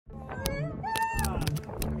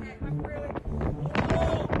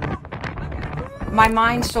my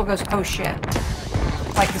mind still goes, oh shit.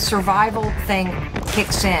 Like the survival thing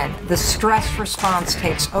kicks in, the stress response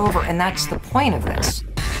takes over, and that's the point of this.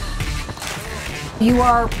 You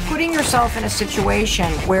are putting yourself in a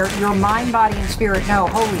situation where your mind, body, and spirit know,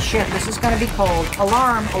 holy shit, this is going to be cold.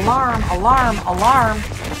 Alarm, alarm, alarm, alarm.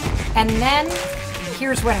 And then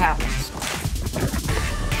here's what happens.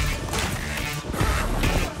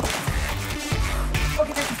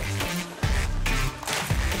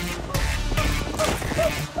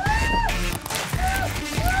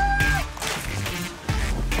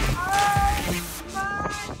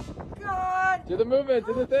 Do the movement,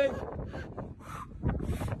 do the thing.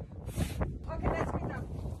 Okay, that's good enough.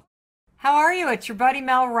 How are you? It's your buddy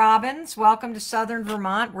Mel Robbins. Welcome to Southern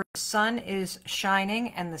Vermont, where the sun is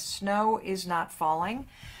shining and the snow is not falling.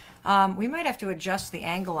 We might have to adjust the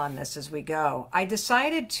angle on this as we go. I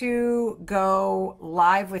decided to go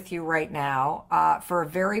live with you right now for a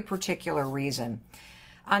very particular reason.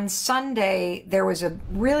 On Sunday, there was a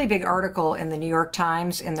really big article in the New York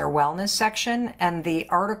Times in their wellness section, and the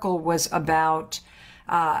article was about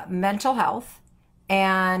mental health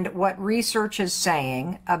and what research is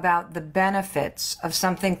saying about the benefits of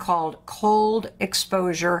something called cold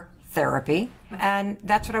exposure therapy. And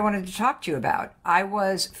that's what I wanted to talk to you about. I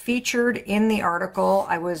was featured in the article.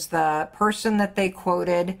 I was the person that they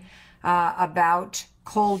quoted about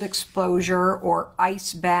cold exposure or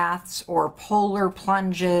ice baths or polar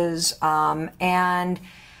plunges, and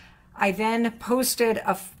I then posted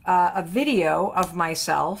a video of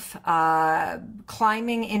myself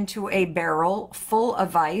climbing into a barrel full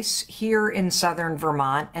of ice here in southern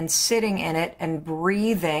Vermont and sitting in it and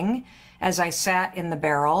breathing as I sat in the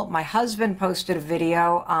barrel. My husband posted a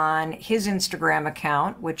video on his Instagram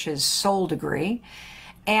account, which is Soul Degree.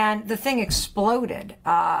 And the thing exploded.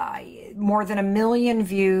 More than 1 million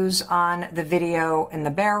views on the video in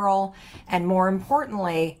the barrel. And more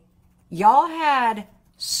importantly, y'all had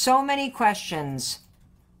so many questions.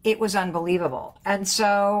 It was unbelievable. And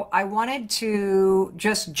so I wanted to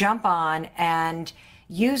just jump on and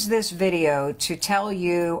use this video to tell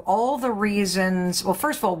you all the reasons. Well,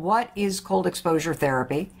 first of all, what is cold exposure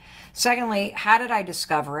therapy? Secondly, how did I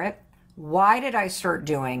discover it? Why did I start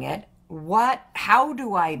doing it? How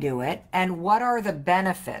do I do it? And what are the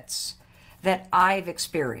benefits that I've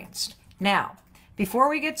experienced? Now, before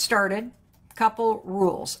we get started, a couple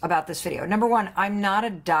rules about this video. Number one, I'm not a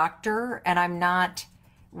doctor and I'm not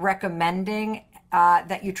recommending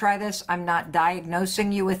that you try this. I'm not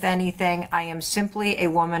diagnosing you with anything. I am simply a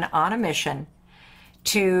woman on a mission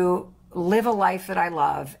to live a life that I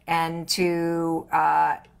love and to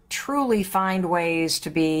truly find ways to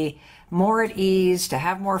be more at ease, to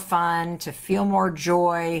have more fun, to feel more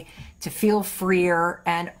joy, to feel freer,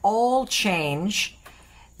 and all change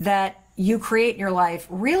that you create in your life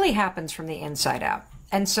really happens from the inside out.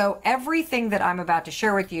 And so everything that I'm about to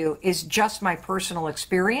share with you is just my personal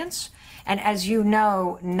experience. And as you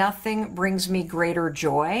know, nothing brings me greater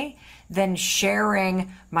joy than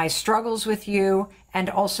sharing my struggles with you and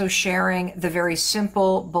also sharing the very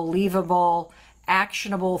simple, believable,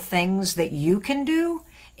 actionable things that you can do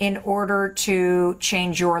in order to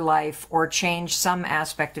change your life or change some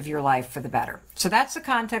aspect of your life for the better. So that's the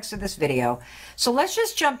context of this video. So let's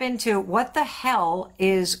just jump into what the hell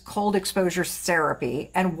is cold exposure therapy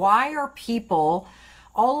and why are people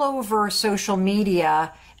all over social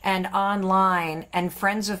media and online and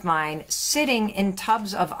friends of mine sitting in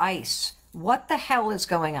tubs of ice? What the hell is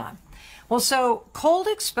going on? Well, so cold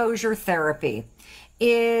exposure therapy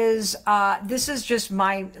is, this is just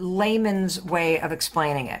my layman's way of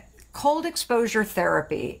explaining it. Cold exposure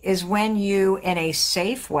therapy is when you, in a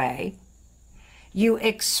safe way, you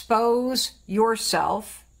expose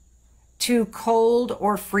yourself to cold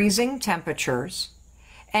or freezing temperatures,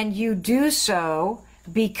 and you do so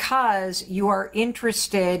because you are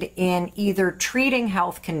interested in either treating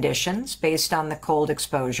health conditions based on the cold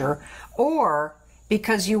exposure, or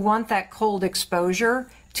because you want that cold exposure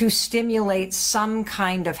to stimulate some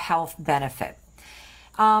kind of health benefit.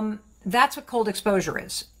 That's what cold exposure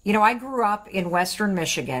is. You know, I grew up in Western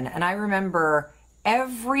Michigan, and I remember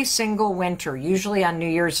every single winter, usually on New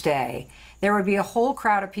Year's Day, there would be a whole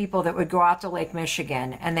crowd of people that would go out to Lake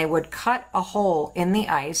Michigan, and they would cut a hole in the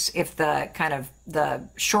ice if the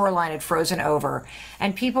shoreline had frozen over,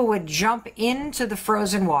 and people would jump into the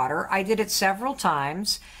frozen water. I did it several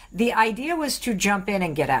times. The idea was to jump in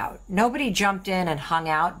and get out. Nobody jumped in and hung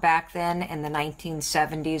out back then in the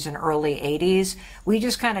 1970s and early 80s. We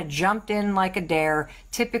just kind of jumped in like a dare.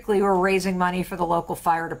 Typically, we were raising money for the local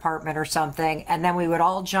fire department or something, and then we would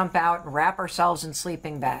all jump out and wrap ourselves in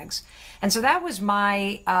sleeping bags. And so that was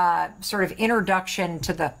my sort of introduction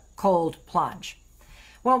to the cold plunge.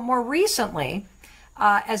 Well, more recently,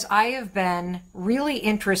 as I have been really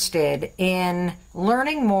interested in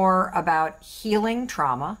learning more about healing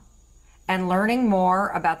trauma and learning more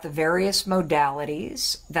about the various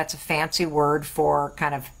modalities, that's a fancy word for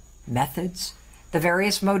kind of methods, the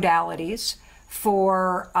various modalities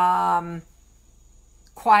for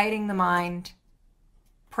quieting the mind,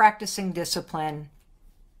 practicing discipline,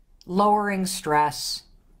 lowering stress,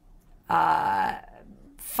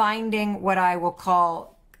 finding what I will call,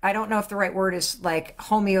 I don't know if the right word is like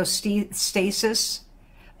homeostasis,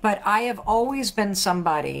 but I have always been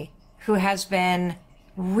somebody who has been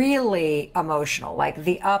really emotional, like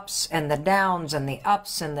the ups and the downs and the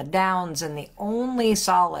ups and the downs. And the only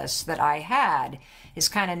solace that I had is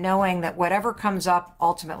kind of knowing that whatever comes up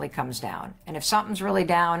ultimately comes down. And if something's really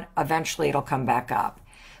down, eventually it'll come back up.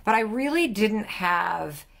 But I really didn't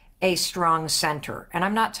have a strong center. And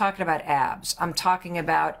I'm not talking about abs. I'm talking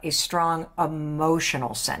about a strong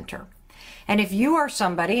emotional center. And if you are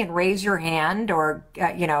somebody, and raise your hand or,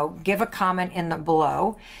 give a comment in the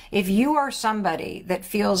below, if you are somebody that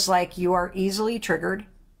feels like you are easily triggered,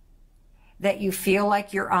 that you feel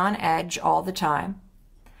like you're on edge all the time,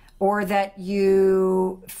 or that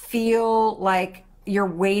you feel like you're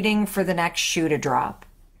waiting for the next shoe to drop,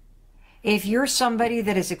 if you're somebody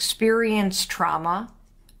that has experienced trauma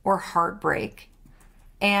or heartbreak,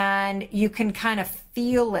 and you can kind of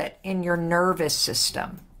feel it in your nervous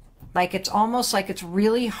system, like it's almost like it's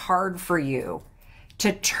really hard for you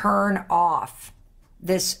to turn off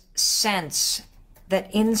this sense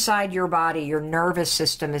that inside your body, your nervous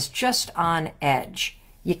system is just on edge.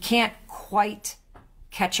 You can't quite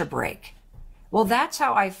catch a break. Well, that's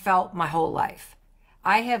how I felt my whole life.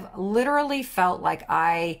 I have literally felt like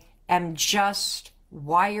I am just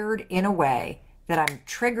wired in a way that I'm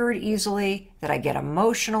triggered easily, that I get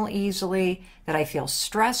emotional easily, that I feel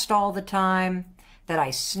stressed all the time, that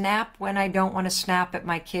I snap when I don't want to snap at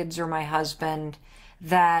my kids or my husband,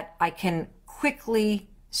 that I can quickly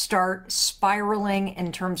start spiraling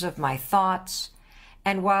in terms of my thoughts.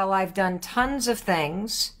 And while I've done tons of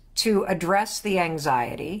things to address the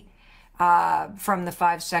anxiety, from the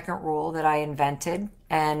 5-second rule that I invented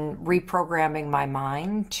and reprogramming my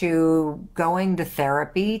mind to going to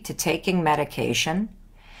therapy to taking medication,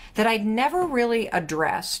 that I'd never really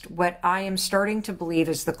addressed what I am starting to believe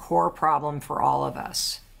is the core problem for all of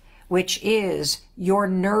us, which is your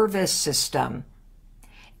nervous system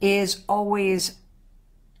is always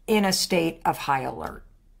in a state of high alert.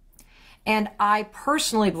 And I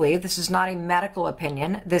personally believe, this is not a medical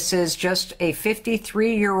opinion, this is just a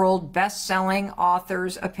 53-year-old best-selling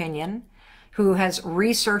author's opinion who has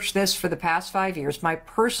researched this for the past 5 years. My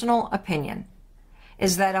personal opinion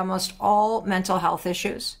is that almost all mental health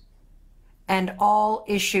issues and all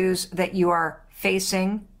issues that you are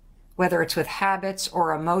facing, whether it's with habits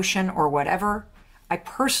or emotion or whatever, I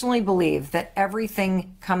personally believe that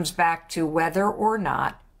everything comes back to whether or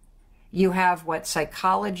not you have what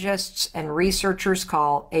psychologists and researchers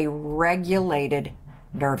call a regulated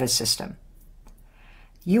nervous system.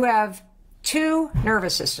 You have two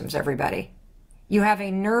nervous systems, everybody. You have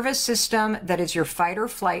a nervous system that is your fight or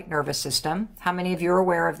flight nervous system. How many of you are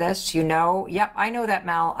aware of this? You know, yep, I know that,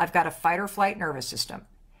 Mel. I've got a fight or flight nervous system.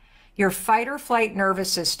 Your fight or flight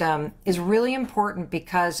nervous system is really important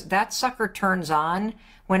because that sucker turns on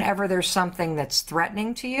whenever there's something that's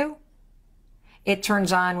threatening to you. It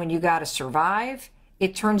turns on when you got to survive.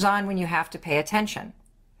 It turns on when you have to pay attention.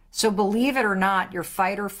 So believe it or not, your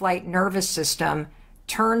fight or flight nervous system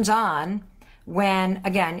turns on when,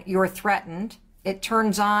 again, you're threatened. It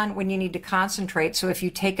turns on when you need to concentrate. So if you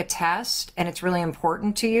take a test and it's really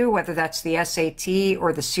important to you, whether that's the SAT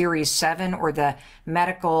or the Series 7 or the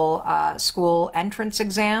medical school entrance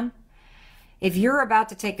exam, if you're about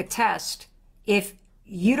to take a test, if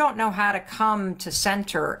you don't know how to come to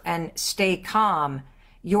center and stay calm,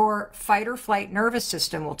 your fight or flight nervous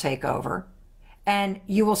system will take over and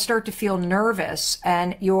you will start to feel nervous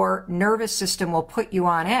and your nervous system will put you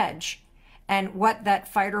on edge. And what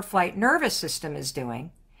that fight or flight nervous system is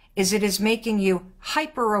doing is it is making you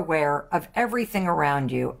hyper aware of everything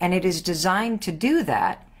around you. And it is designed to do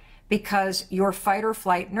that because your fight or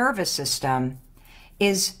flight nervous system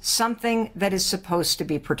is something that is supposed to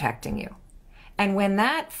be protecting you. And when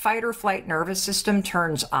that fight or flight nervous system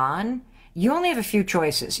turns on, you only have a few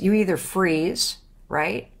choices. You either freeze,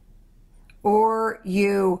 right? Or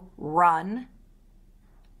you run,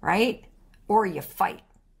 right? Or you fight.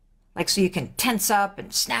 Like, so you can tense up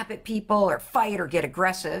and snap at people or fight or get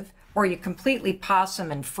aggressive, or you completely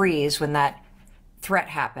possum and freeze when that threat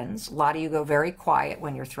happens. A lot of you go very quiet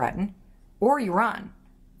when you're threatened, or you run.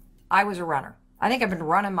 I was a runner. I think I've been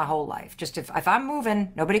running my whole life. Just if I'm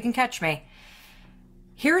moving, nobody can catch me.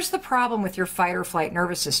 Here's the problem with your fight or flight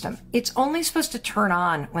nervous system. It's only supposed to turn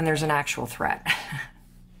on when there's an actual threat.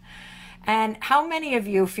 And how many of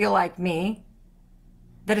you feel like me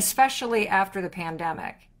that especially after the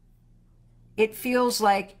pandemic, it feels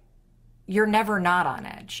like you're never not on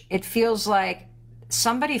edge. It feels like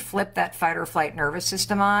somebody flipped that fight or flight nervous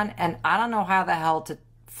system on, and I don't know how the hell to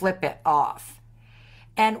flip it off.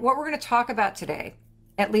 And what we're going to talk about today,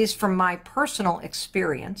 at least from my personal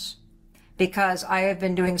experience, because I have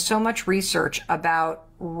been doing so much research about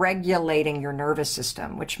regulating your nervous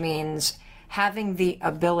system, which means having the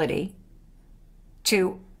ability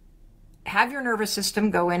to have your nervous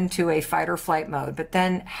system go into a fight or flight mode, but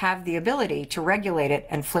then have the ability to regulate it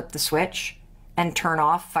and flip the switch and turn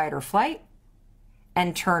off fight or flight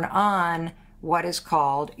and turn on what is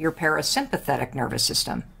called your parasympathetic nervous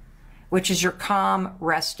system, which is your calm,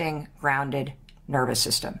 resting, grounded nervous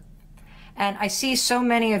system. And I see so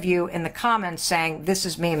many of you in the comments saying, this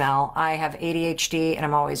is me, Mel. I have ADHD and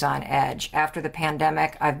I'm always on edge. After the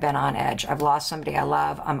pandemic, I've been on edge. I've lost somebody I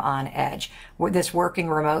love. I'm on edge. With this working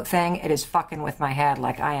remote thing, it is fucking with my head.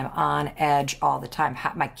 Like I am on edge all the time.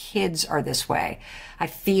 My kids are this way. I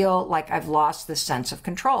feel like I've lost this sense of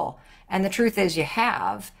control. And the truth is you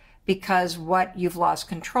have, because what you've lost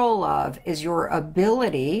control of is your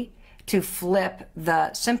ability to flip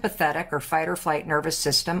the sympathetic or fight or flight nervous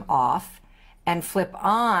system off and flip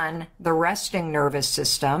on the resting nervous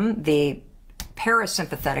system, the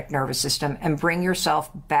parasympathetic nervous system, and bring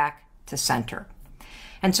yourself back to center.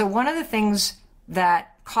 And so one of the things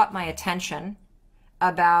that caught my attention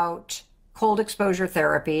about cold exposure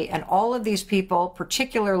therapy and all of these people,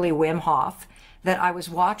 particularly Wim Hoff, that I was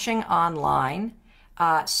watching online,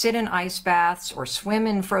 sit in ice baths or swim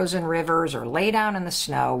in frozen rivers or lay down in the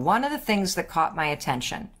snow, one of the things that caught my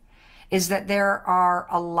attention is that there are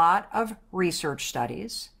a lot of research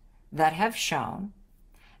studies that have shown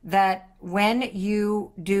that when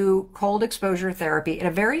you do cold exposure therapy in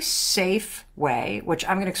a very safe way, which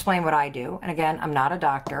I'm going to explain what I do, and again, I'm not a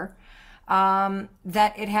doctor,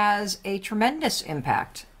 that it has a tremendous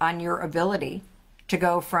impact on your ability to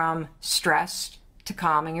go from stressed to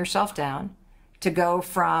calming yourself down, to go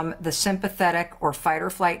from the sympathetic or fight or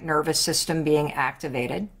flight nervous system being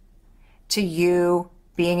activated to you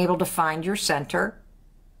being able to find your center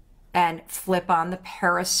and flip on the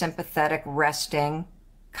parasympathetic resting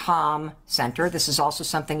calm center. This is also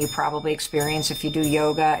something you probably experience if you do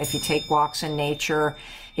yoga, if you take walks in nature,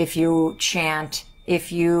 if you chant,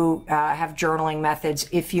 if you have journaling methods,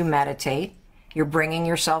 if you meditate. You're bringing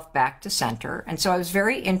yourself back to center. And so I was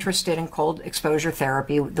very interested in cold exposure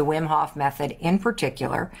therapy, the Wim Hof method in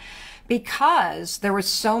particular, because there was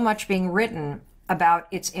so much being written about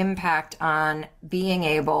its impact on being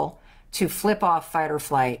able to flip off fight or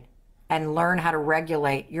flight and learn how to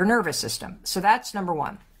regulate your nervous system. So that's number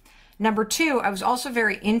one. Number two, I was also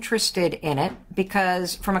very interested in it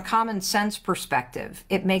because from a common sense perspective,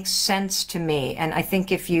 it makes sense to me. And I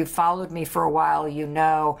think if you followed me for a while, you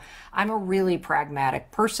know I'm a really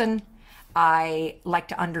pragmatic person. I like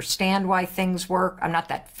to understand why things work. I'm not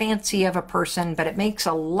that fancy of a person, but it makes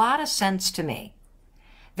a lot of sense to me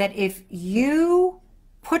that if you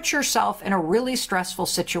put yourself in a really stressful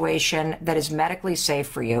situation that is medically safe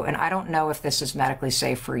for you, and I don't know if this is medically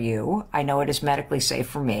safe for you. I know it is medically safe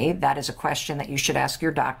for me. That is a question that you should ask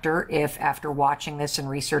your doctor if after watching this and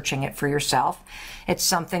researching it for yourself, it's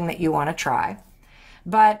something that you want to try.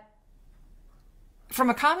 But from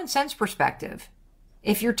a common sense perspective,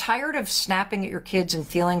 if you're tired of snapping at your kids and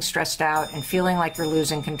feeling stressed out and feeling like you're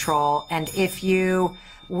losing control, and if you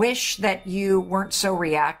wish that you weren't so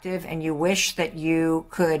reactive and you wish that you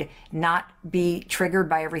could not be triggered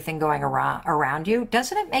by everything going around you,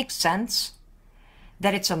 doesn't it make sense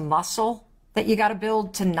that it's a muscle that you got to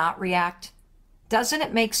build to not react? Doesn't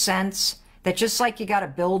it make sense that just like you got to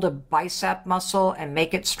build a bicep muscle and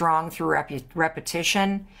make it strong through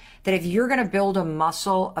repetition, that if you're going to build a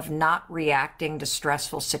muscle of not reacting to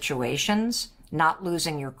stressful situations, not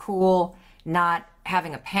losing your cool, not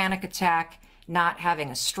having a panic attack, not having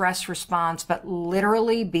a stress response, but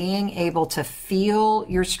literally being able to feel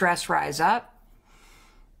your stress rise up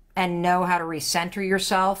and know how to recenter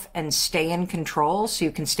yourself and stay in control so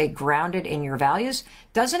you can stay grounded in your values,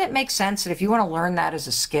 doesn't it make sense that if you want to learn that as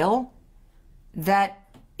a skill, that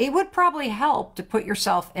it would probably help to put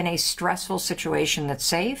yourself in a stressful situation that's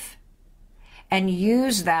safe and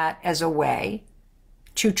use that as a way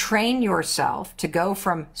to train yourself to go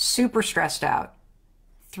from super stressed out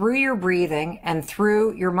through your breathing and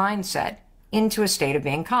through your mindset into a state of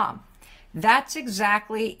being calm. That's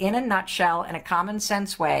exactly, in a nutshell, in a common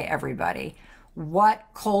sense way, everybody, what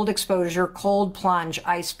cold exposure, cold plunge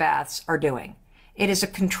ice baths are doing. It is a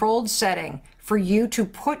controlled setting for you to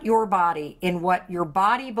put your body in what your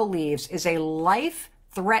body believes is a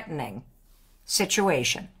life-threatening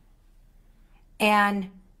situation.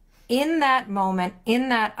 And in that moment, in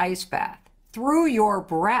that ice bath, through your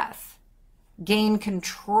breath, gain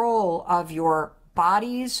control of your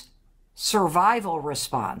body's survival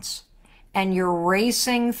response and your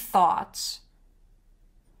racing thoughts,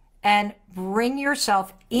 and bring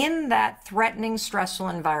yourself in that threatening, stressful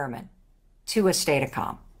environment to a state of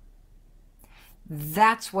calm.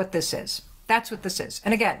 That's what this is. That's what this is.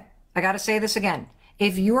 And again, I got to say this again.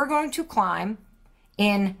 If you are going to climb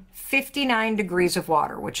in 59 degrees of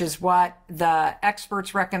water, which is what the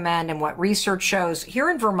experts recommend and what research shows, here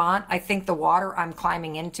in Vermont, I think the water I'm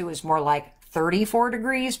climbing into is more like 34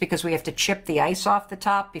 degrees because we have to chip the ice off the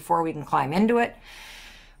top before we can climb into it.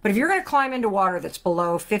 But if you're going to climb into water that's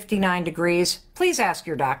below 59 degrees, please ask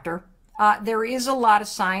your doctor. There is a lot of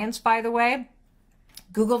science, by the way.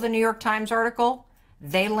 Google the New York Times article.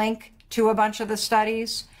 They link to a bunch of the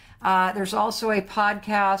studies. There's also a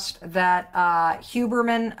podcast that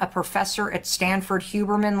Huberman, a professor at Stanford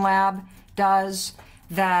Huberman Lab, does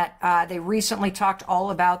that they recently talked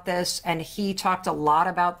all about this, and he talked a lot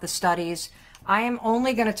about the studies. I am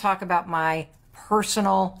only going to talk about my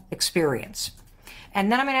personal experience. And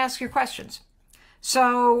then I'm going to ask you questions.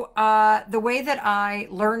 So the way that I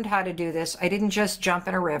learned how to do this, I didn't just jump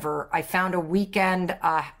in a river. I found a weekend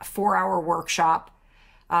 4-hour workshop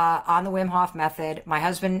on the Wim Hof method. My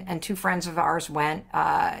husband and 2 friends of ours went,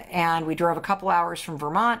 and we drove a couple hours from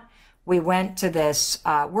Vermont. We went to this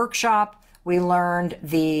workshop. We learned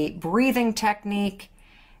the breathing technique.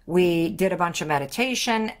 We did a bunch of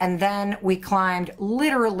meditation, and then we climbed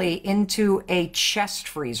literally into a chest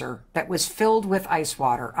freezer that was filled with ice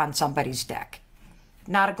water on somebody's deck.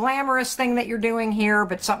 Not a glamorous thing that you're doing here,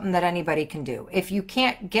 but something that anybody can do. If you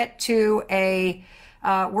can't get to a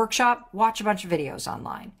workshop, watch a bunch of videos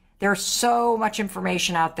online. There's so much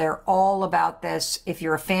information out there all about this. If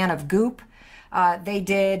you're a fan of Goop, they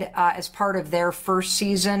did, as part of their first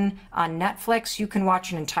season on Netflix, you can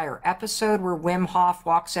watch an entire episode where Wim Hof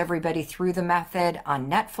walks everybody through the method on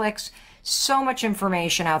Netflix. So much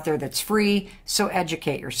information out there that's free, so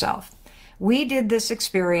educate yourself. We did this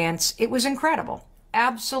experience. It was incredible,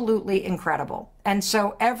 absolutely incredible. And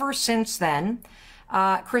so ever since then,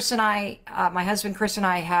 Chris and I, my husband Chris and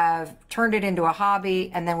I have turned it into a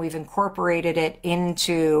hobby, and then we've incorporated it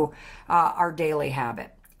into our daily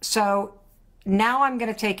habit. So now I'm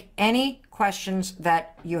going to take any questions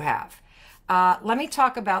that you have. Let me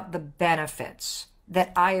talk about the benefits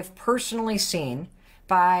that I have personally seen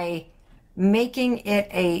by making it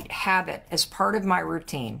a habit as part of my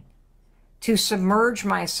routine to submerge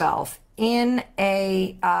myself in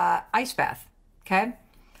a ice bath. Okay.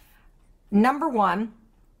 Number one,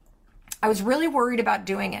 I was really worried about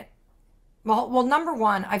doing it. Well, number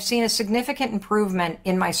one, I've seen a significant improvement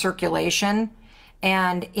in my circulation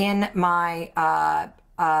and in my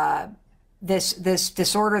this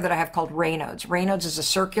disorder that I have called Raynaud's. Raynaud's is a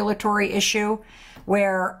circulatory issue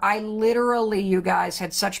where I literally, you guys,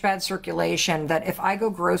 had such bad circulation that if I go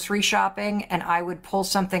grocery shopping and I would pull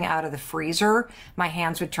something out of the freezer, my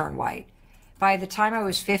hands would turn white. By the time I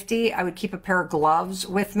was 50, I would keep a pair of gloves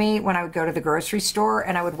with me when I would go to the grocery store,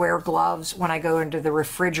 and I would wear gloves when I go into the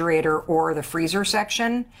refrigerator or the freezer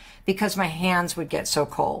section because my hands would get so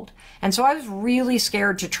cold. And so I was really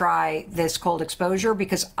scared to try this cold exposure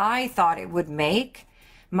because I thought it would make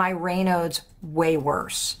my Raynaud's way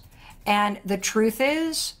worse. And the truth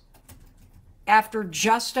is, after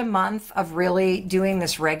just a month of really doing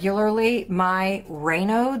this regularly, my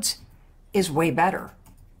Raynaud's is way better.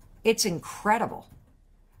 It's incredible.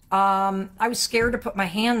 I was scared to put my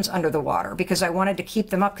hands under the water because I wanted to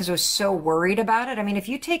keep them up because I was so worried about it. I mean, if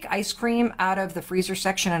you take ice cream out of the freezer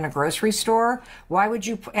section in a grocery store, why would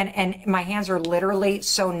you, and my hands are literally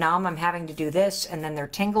so numb, I'm having to do this, and then they're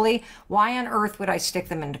tingly. Why on earth would I stick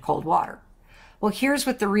them into cold water? Well, here's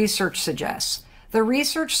what the research suggests. The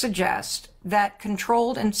research suggests that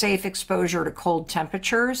controlled and safe exposure to cold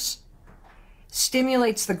temperatures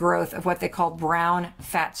stimulates the growth of what they call brown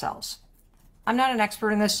fat cells. I'm not an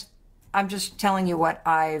expert in this. I'm just telling you what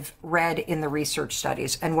I've read in the research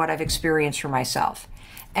studies and what I've experienced for myself.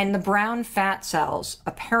 And the brown fat cells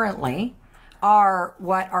apparently are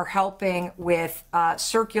what are helping with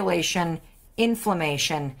circulation,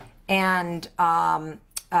 inflammation, and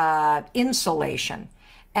insulation.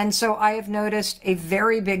 And so I have noticed a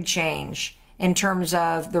very big change in terms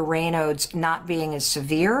of the Raynaud's not being as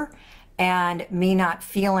severe and me not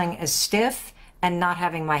feeling as stiff and not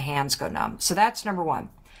having my hands go numb. So that's number one.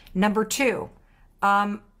 Number two,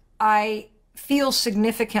 I feel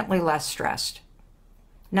significantly less stressed.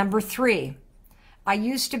 Number 3, I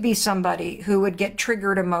used to be somebody who would get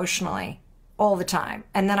triggered emotionally all the time.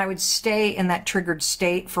 And then I would stay in that triggered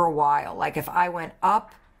state for a while. Like if I went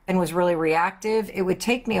up and was really reactive, it would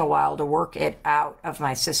take me a while to work it out of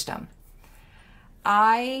my system.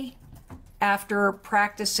 After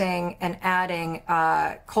practicing and adding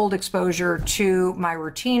cold exposure to my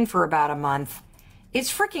routine for about a month,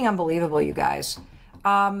 it's freaking unbelievable, you guys.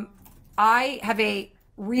 I have a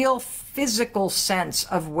real physical sense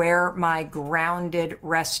of where my grounded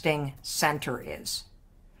resting center is.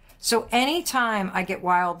 So anytime I get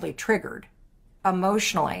wildly triggered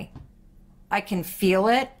emotionally, I can feel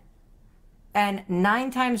it. And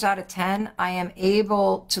 9 times out of 10, I am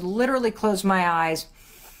able to literally close my eyes,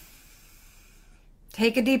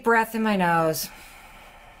 take a deep breath in my nose,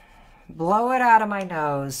 blow it out of my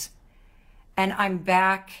nose, and I'm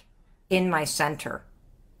back in my center.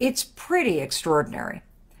 It's pretty extraordinary.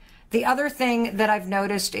 The other thing that I've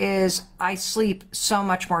noticed is I sleep so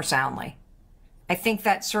much more soundly. I think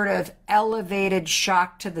that sort of elevated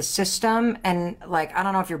shock to the system, and like, I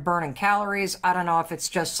don't know if you're burning calories. I don't know if it's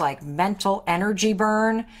just like mental energy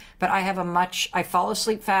burn, but I fall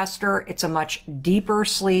asleep faster. It's a much deeper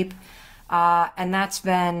sleep. And that's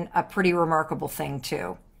been a pretty remarkable thing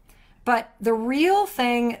too. But the real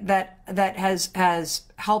thing that has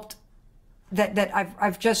helped, that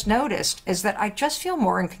I've just noticed, is that I just feel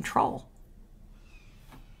more in control.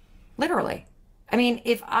 Literally. I mean,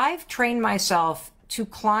 if I've trained myself to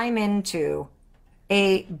climb into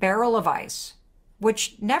a barrel of ice,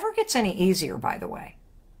 which never gets any easier, by the way.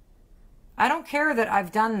 I don't care that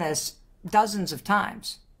I've done this dozens of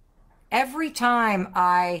times. Every time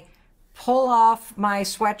I pull off my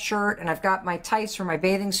sweatshirt and I've got my tights or my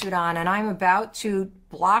bathing suit on and I'm about to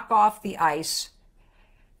block off the ice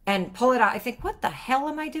and pull it out, I think, what the hell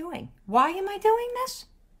am I doing? Why am I doing this?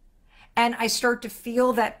 And I start to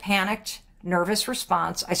feel that panicked, nervous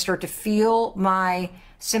response. I start to feel my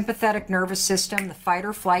sympathetic nervous system, the fight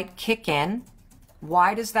or flight, kick in.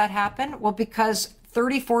 Why does that happen? Well, because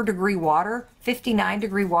 34-degree water,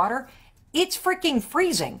 59-degree water, it's freaking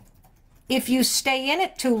freezing. If you stay in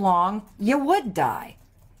it too long, you would die.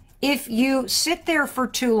 If you sit there for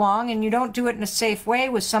too long and you don't do it in a safe way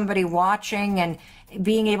with somebody watching and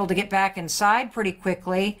being able to get back inside pretty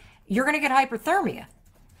quickly, you're going to get hypothermia.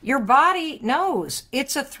 Your body knows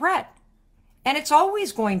it's a threat, and it's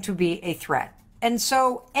always going to be a threat. And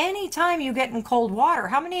so anytime you get in cold water,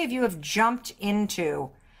 how many of you have jumped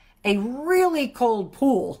into a really cold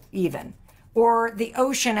pool even, or the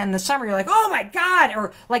ocean in the summer? You're like, oh my God.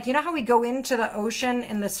 Or like, you know how we go into the ocean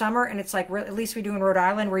in the summer and it's like, at least we do in Rhode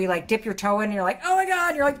Island, where you like dip your toe in and you're like, oh my God.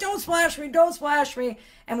 And you're like, don't splash me, don't splash me.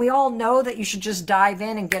 And we all know that you should just dive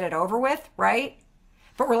in and get it over with, right?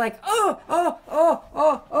 But we're like,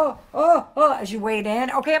 as you wade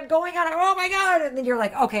in. Okay, I'm going on. Oh my God. And then you're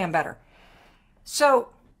like, okay, I'm better. So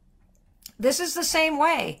this is the same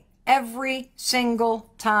way every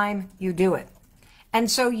single time you do it. And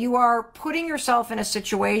so you are putting yourself in a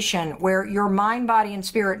situation where your mind, body, and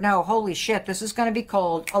spirit know, holy shit, this is going to be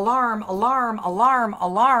cold. Alarm, alarm, alarm,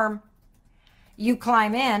 alarm. You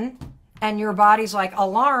climb in and your body's like,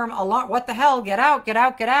 alarm, alarm. What the hell? Get out, get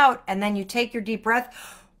out, get out. And then you take your deep breath,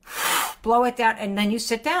 blow it down, and then you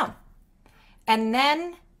sit down. And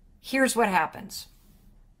then here's what happens.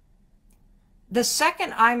 The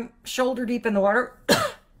second I'm shoulder deep in the water,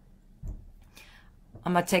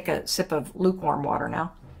 I'm going to take a sip of lukewarm water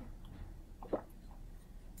now.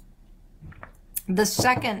 The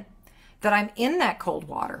second that I'm in that cold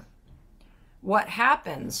water, what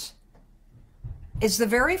happens is the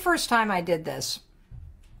very first time I did this,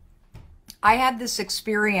 I had this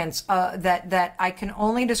experience that I can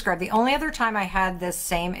only describe. The only other time I had this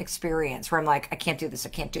same experience where I'm like, I can't do this, I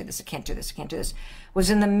can't do this, I can't do this, I can't do this, was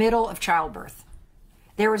in the middle of childbirth.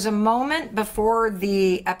 There was a moment before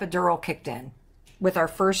the epidural kicked in with our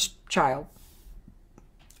first child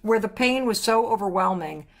where the pain was so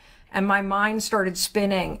overwhelming and my mind started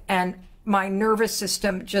spinning and my nervous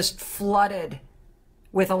system just flooded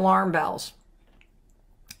with alarm bells.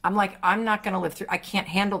 I'm like, I'm not going to live through. I can't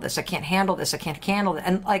handle this. I can't handle this. I can't handle it.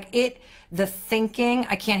 And like the thinking,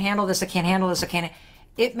 I can't handle this. I can't handle this.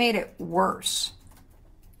 It made it worse.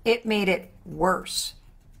 It made it worse.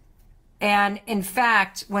 And in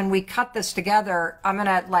fact, when we cut this together, I'm going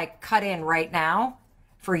to like cut in right now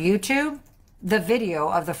for YouTube the video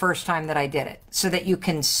of the first time that I did it so that you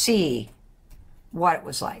can see what it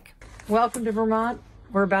was like. Welcome to Vermont.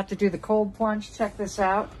 We're about to do the cold plunge. Check this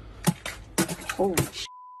out. Holy shit.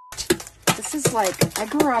 This is like, I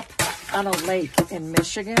grew up on a lake in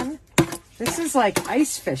Michigan. This is like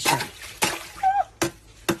ice fishing.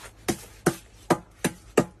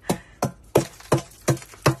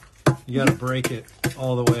 You got to break it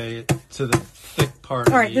all the way to the thick part.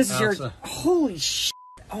 All right, this outside. is your... Holy shit.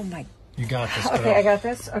 Oh, my... You got this, girl. Okay, I got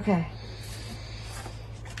this. Okay.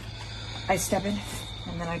 I step in,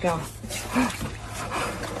 and then I go.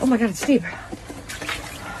 Oh, my God, it's deep.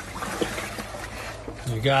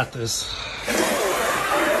 You got this.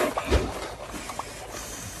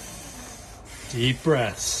 Deep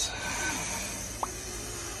breaths.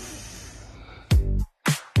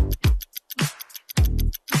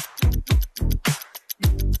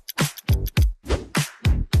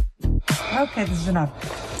 Okay, this is enough.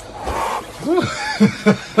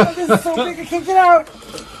 Oh, this is so big, I can't get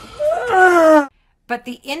out. But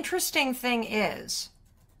the interesting thing is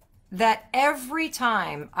that every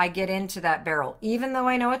time I get into that barrel, even though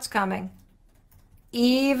I know it's coming,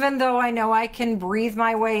 even though I know I can breathe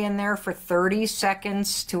my way in there for 30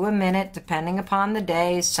 seconds to a minute, depending upon the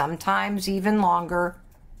day, sometimes even longer,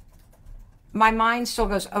 my mind still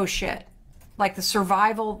goes, oh shit. Like the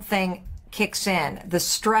survival thing kicks in, the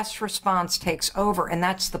stress response takes over, and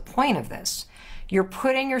that's the point of this. You're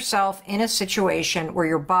putting yourself in a situation where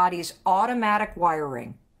your body's automatic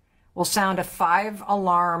wiring will sound a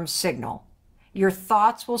 5-alarm signal. Your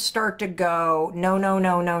thoughts will start to go, no, no,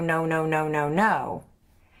 no, no, no, no, no, no, no.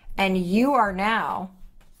 And you are now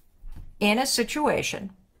in a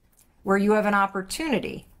situation where you have an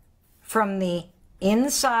opportunity from the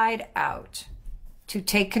inside out to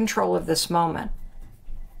take control of this moment,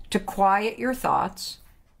 to quiet your thoughts,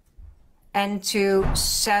 and to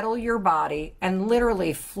settle your body and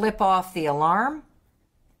literally flip off the alarm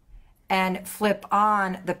and flip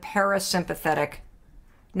on the parasympathetic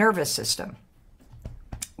nervous system,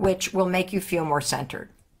 which will make you feel more centered.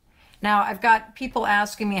 Now, I've got people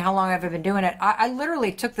asking me how long I've been doing it. I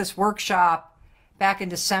literally took this workshop back in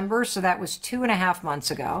December, so that was 2.5 months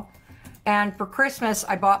ago. And for Christmas,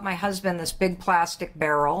 I bought my husband this big plastic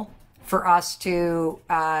barrel for us to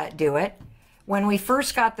do it. When we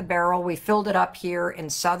first got the barrel, we filled it up here in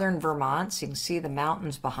southern Vermont, so you can see the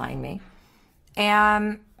mountains behind me.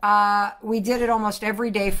 And we did it almost every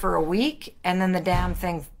day for a week, and then the damn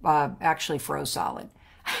thing actually froze solid.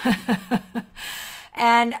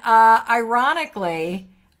 And ironically,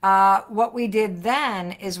 what we did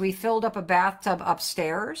then is we filled up a bathtub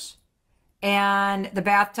upstairs, and the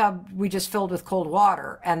bathtub we just filled with cold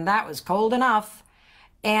water, and that was cold enough.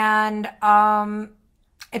 And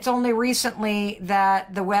it's only recently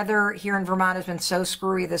that the weather here in Vermont has been so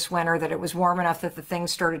screwy this winter that it was warm enough that the thing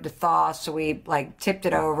started to thaw. So we like tipped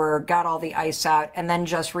it over, got all the ice out, and then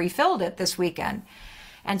just refilled it this weekend.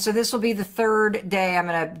 And so this will be the third day. I'm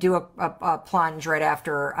going to do a plunge right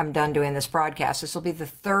after I'm done doing this broadcast. This will be the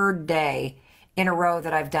third day in a row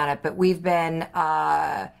that I've done it. But we've been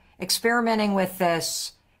experimenting with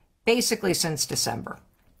this basically since December.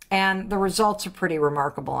 And the results are pretty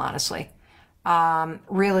remarkable, honestly.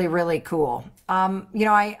 Really, really cool. You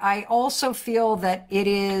know, I also feel that it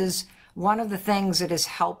is one of the things that is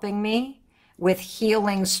helping me with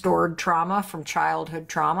healing stored trauma from childhood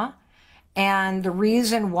trauma. And the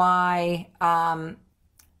reason why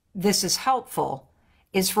this is helpful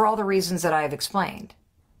is for all the reasons that I've explained.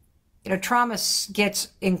 You know, trauma gets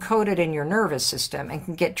encoded in your nervous system and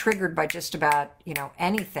can get triggered by just about, you know,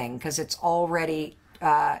 anything, because it's already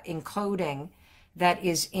encoding that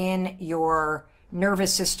is in your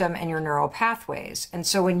nervous system and your neural pathways. And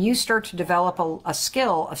so when you start to develop a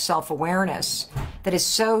skill of self-awareness that is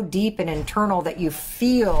so deep and internal that you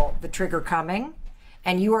feel the trigger coming,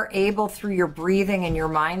 and you are able through your breathing and your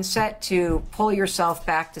mindset to pull yourself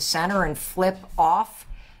back to center and flip off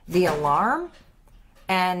the alarm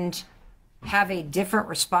and have a different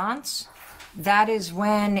response, that is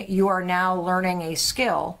when you are now learning a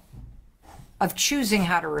skill of choosing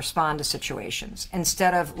how to respond to situations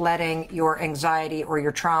instead of letting your anxiety or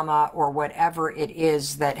your trauma or whatever it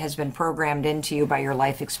is that has been programmed into you by your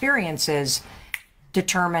life experiences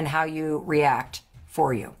determine how you react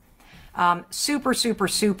for you. Super, super,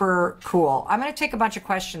 super cool. I'm going to take a bunch of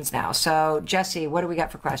questions now. So, Jesse, what do we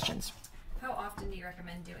got for questions? How often do you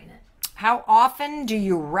recommend doing it? How often do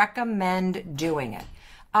you recommend doing it?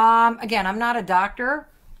 Again, I'm not a doctor,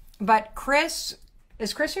 but Chris,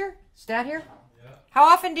 is Chris here? Is Dad here? Yeah. How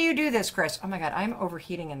often do you do this, Chris? Oh my God, I'm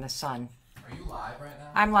overheating in the sun. Are you live right now?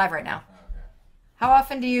 I'm live right now. Okay. How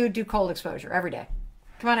often do you do cold exposure? Every day.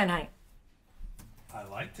 Come on in, honey. I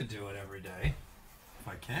like to do it every day, if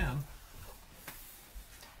I can.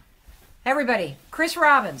 Everybody, Chris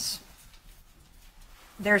Robbins.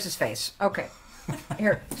 There's his face. Okay.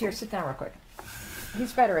 Here, sit down real quick.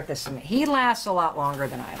 He's better at this than me. He lasts a lot longer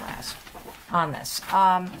than I last. on this.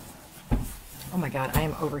 Oh my God, I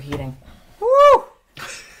am overheating. Woo!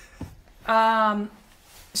 Oh,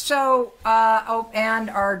 and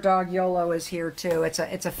our dog YOLO is here too. It's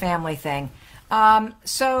a family thing.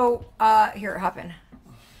 Here, hop in.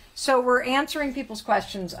 So we're answering people's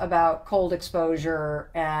questions about cold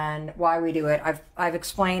exposure and why we do it. I've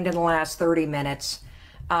explained in the last 30 minutes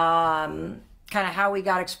kind of how we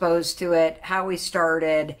got exposed to it, how we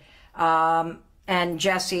started, and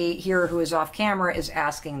Jesse here, who is off camera, is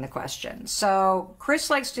asking the question. So Chris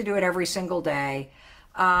likes to do it every single day.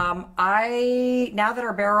 Now that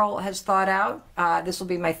our barrel has thawed out, this will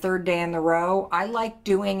be my 3rd day in the row. I like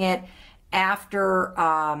doing it after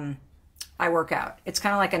I work out. It's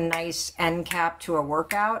kind of like a nice end cap to a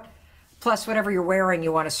workout. Plus, whatever you're wearing,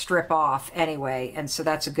 you want to strip off anyway, and so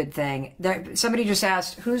that's a good thing. Somebody just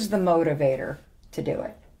asked, who's the motivator to do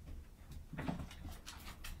it?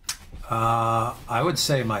 I would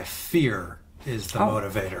say my fear is the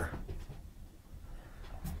motivator.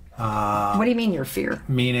 What do you mean your fear?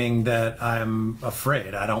 Meaning that I'm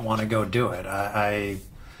afraid. I don't want to go do it.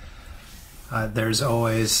 There's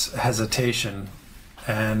always hesitation,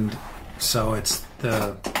 and so it's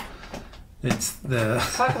the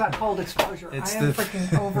talk about cold exposure. I am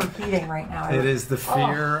freaking overheating right now. It is the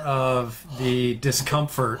fear of the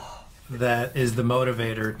discomfort that is the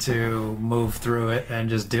motivator to move through it and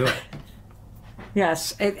just do it.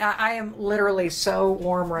 Yes, I am literally so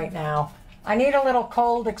warm right now. I need a little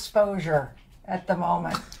cold exposure at the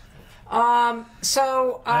moment. I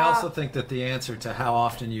also think that the answer to how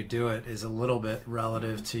often you do it is a little bit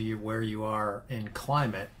relative to where you are in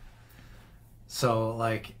climate. So,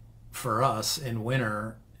 like, for us in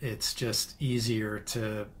winter, it's just easier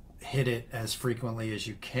to hit it as frequently as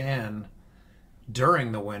you can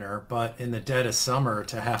during the winter, but in the dead of summer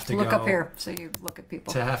to have to look up here so you look at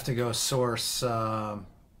people. To have to go source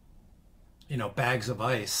bags of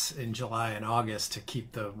ice in July and August to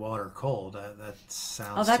keep the water cold. That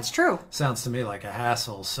sounds true. Sounds to me like a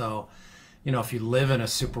hassle. So, if you live in a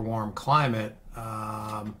super warm climate,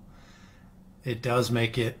 it does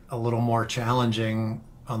make it a little more challenging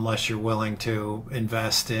unless you're willing to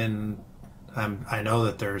invest in. I know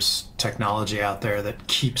that there's technology out there that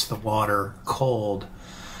keeps the water cold,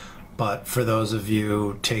 but for those of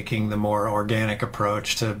you taking the more organic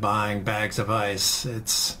approach to buying bags of ice,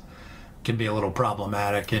 can be a little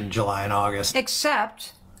problematic in July and August.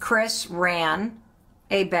 Except Chris ran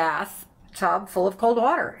a bath tub full of cold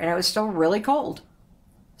water and it was still really cold.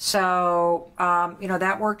 So,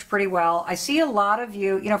 that worked pretty well. I see a lot of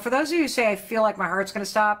you, for those of you who say, I feel like my heart's going to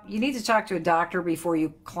stop, you need to talk to a doctor before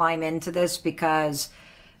you climb into this because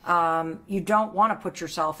you don't want to put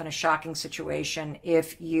yourself in a shocking situation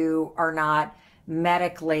if you are not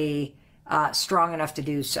medically strong enough to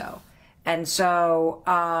do so. And so,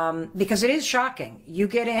 because it is shocking, you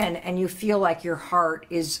get in and you feel like your heart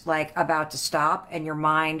is like about to stop and your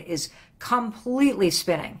mind is completely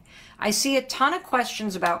spinning. I see a ton of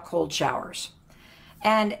questions about cold showers,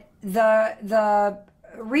 and the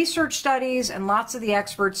research studies and lots of the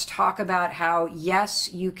experts talk about how,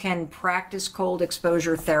 yes, you can practice cold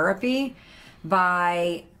exposure therapy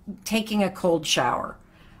by taking a cold shower.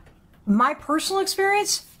 My personal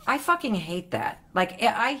experience, I fucking hate that. Like,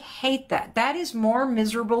 I hate that. That is more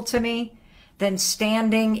miserable to me than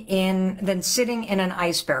sitting in an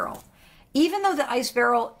ice barrel. Even though the ice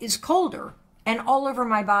barrel is colder and all over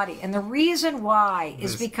my body. And the reason why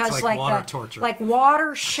is because it's like water torture. Like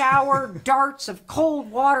water shower darts of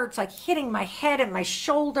cold water. It's like hitting my head and my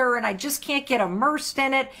shoulder and I just can't get immersed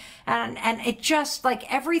in it. And it just,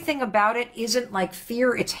 like, everything about it isn't like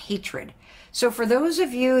fear, it's hatred. So for those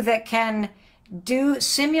of you that can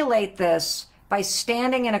simulate this by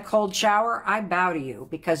standing in a cold shower, I bow to you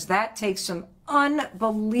because that takes some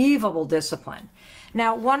unbelievable discipline.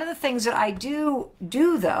 Now, one of the things that I do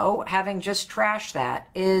though, having just trashed that,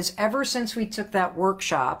 is ever since we took that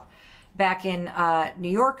workshop back in New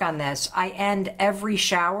York on this, I end every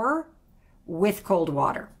shower with cold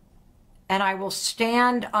water. And I will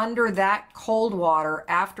stand under that cold water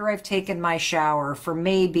after I've taken my shower for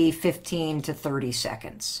maybe 15 to 30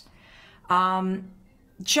 seconds.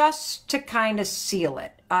 Just to kind of seal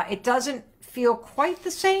it. It doesn't feel quite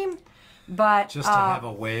the same, but just to have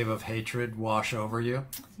a wave of hatred wash over you.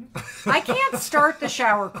 I can't start the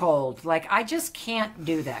shower cold. Like, I just can't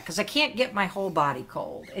do that because I can't get my whole body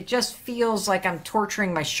cold. It just feels like I'm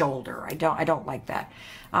torturing my shoulder. I don't like that.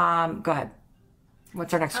 Go ahead.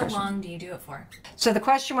 What's our next question? How long do you do it for? So the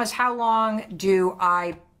question was, how long do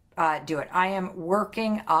I do it? I am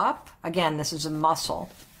working up, again, this is a muscle,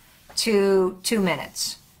 to 2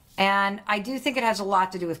 minutes. And I do think it has a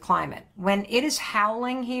lot to do with climate. When it is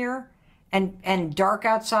howling here and dark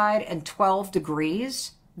outside and 12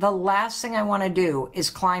 degrees, the last thing I want to do is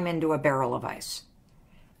climb into a barrel of ice.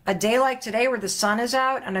 A day like today where the sun is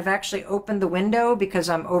out and I've actually opened the window because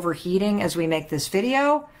I'm overheating as we make this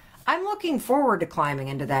video, I'm looking forward to climbing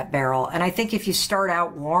into that barrel. And I think if you start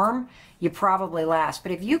out warm, you probably last.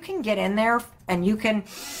 But if you can get in there and you can...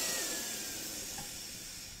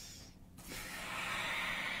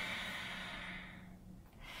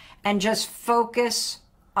 and just focus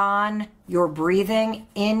on your breathing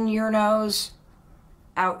in your nose,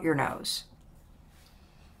 out your nose.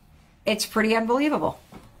 It's pretty unbelievable.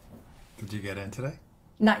 Did you get in today?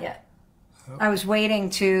 Not yet. Oh. I was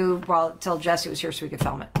waiting till Jesse was here so we could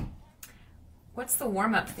film it. What's the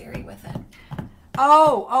warm-up theory with it?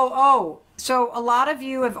 Oh. So a lot of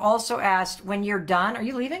you have also asked, when you're done, are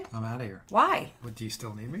you leaving? I'm out of here. Why? What, do you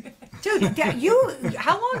still need me? Dude,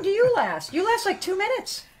 how long do you last? You last like 2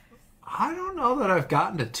 minutes. I don't know that I've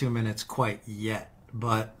gotten to 2 minutes quite yet,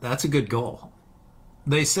 but that's a good goal.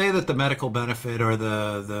 They say that the medical benefit or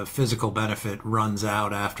the physical benefit runs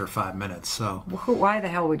out after 5 minutes. So why the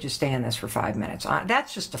hell would you stay in this for 5 minutes?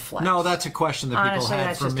 That's just a flex. No, that's a question that Honestly, people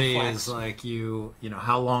had for me is like you know,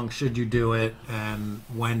 how long should you do it and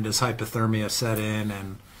when does hypothermia set in?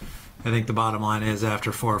 And I think the bottom line is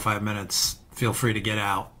after 4 or 5 minutes, feel free to get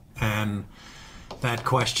out. And that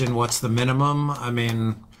question, what's the minimum? I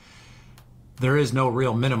mean, there is no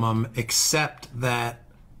real minimum except that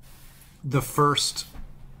the first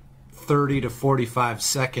 30 to 45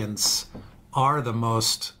 seconds are the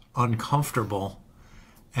most uncomfortable,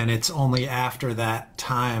 and it's only after that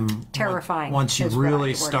time, terrifying, once you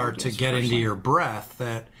really start to get into your breath,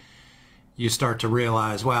 that you start to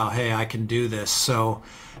realize, wow, hey, I can do this. So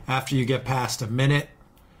after you get past a minute,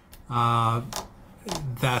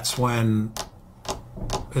 that's when,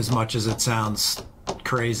 as much as it sounds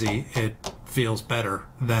crazy, it feels better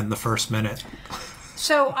than the first minute.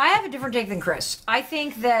 So I have a different take than Chris. I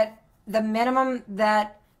think that the minimum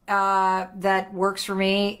that works for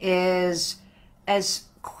me is as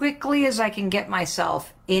quickly as I can get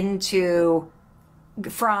myself into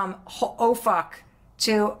from oh fuck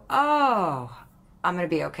to oh, I'm gonna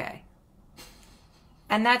be okay.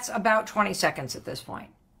 And that's about 20 seconds at this point.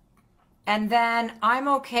 And then I'm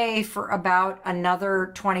okay for about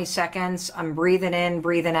another 20 seconds. I'm breathing in,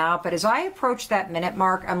 breathing out. But as I approach that minute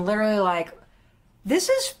mark, I'm literally like, this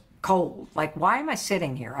is cold. Like, why am I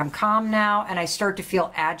sitting here? I'm calm now, and I start to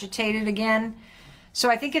feel agitated again.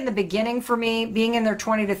 So I think in the beginning for me, being in there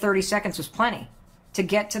 20 to 30 seconds was plenty to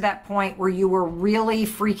get to that point where you were really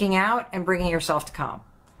freaking out and bringing yourself to calm.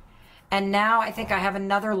 And now I think I have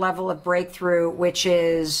another level of breakthrough, which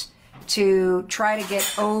is to try to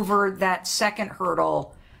get over that second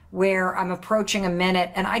hurdle where I'm approaching a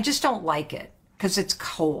minute and I just don't like it because it's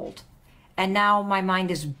cold. And now my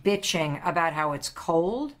mind is bitching about how it's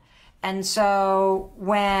cold. And so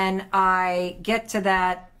when I get to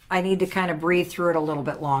that, I need to kind of breathe through it a little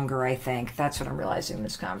bit longer, I think. That's what I'm realizing in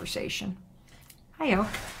this conversation. Hi, Oak.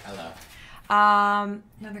 Hello.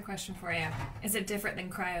 Another question for you. Is it different than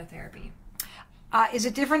cryotherapy? Is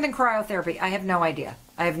it different than cryotherapy? I have no idea.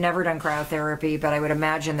 I have never done cryotherapy, but I would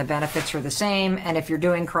imagine the benefits are the same. And if you're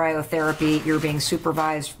doing cryotherapy, you're being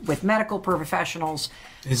supervised with medical professionals.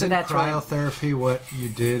 Isn't cryotherapy what you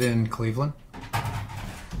did in Cleveland?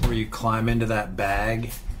 Where you climb into that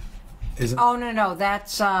bag? Oh, no.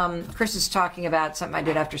 That's, Chris is talking about something I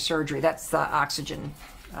did after surgery. That's the oxygen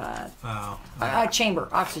chamber,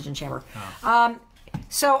 oxygen chamber. Oh.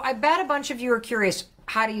 So I bet a bunch of you are curious,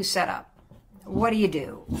 how do you set up? What do you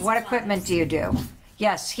do? What equipment do you do?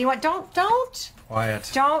 Yes, he went, don't.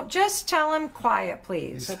 Quiet. Don't, just tell him quiet,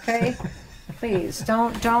 please, okay? Please,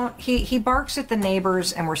 don't. He barks at the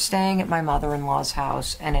neighbors, and we're staying at my mother-in-law's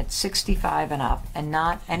house, and it's 65 and up, and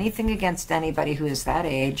not anything against anybody who is that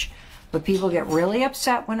age, but people get really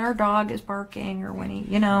upset when our dog is barking or when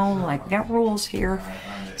he, like, we got rules here.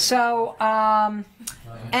 So,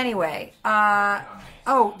 anyway,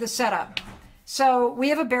 the setup. So we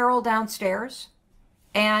have a barrel downstairs,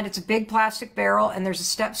 and it's a big plastic barrel, and there's a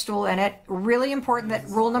step stool in it. Really important that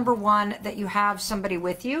rule number one, that you have somebody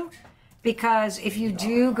with you. Because if you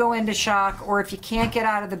do go into shock, or if you can't get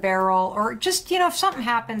out of the barrel, or just, if something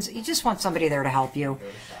happens, you just want somebody there to help you.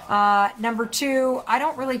 Number two, I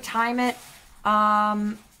don't really time it.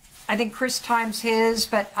 I think Chris times his,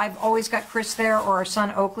 but I've always got Chris there or our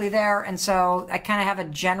son Oakley there. And so I kind of have a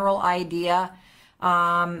general idea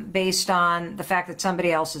based on the fact that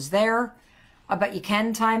somebody else is there, but you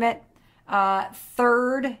can time it.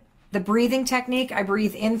 Third, the breathing technique, I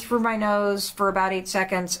breathe in through my nose for about 8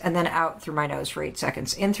 seconds and then out through my nose for 8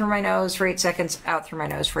 seconds. In through my nose for 8 seconds, out through my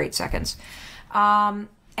nose for 8 seconds.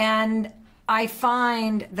 And I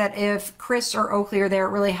find that if Chris or Oakley are there,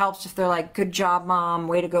 it really helps if they're like, good job, Mom,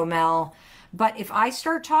 way to go, Mel. But if I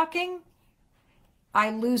start talking, I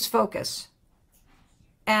lose focus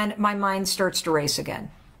and my mind starts to race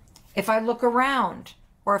again. If I look around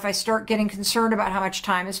or if I start getting concerned about how much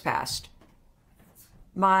time has passed,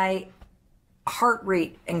 my heart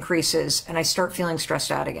rate increases and I start feeling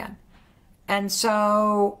stressed out again. And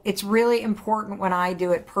so it's really important when I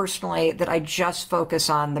do it personally that I just focus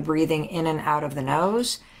on the breathing in and out of the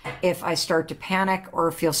nose. If I start to panic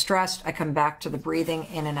or feel stressed, I come back to the breathing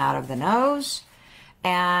in and out of the nose.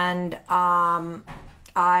 And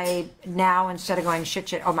I now, instead of going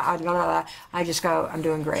shit, oh my, blah, blah, blah, I just go, I'm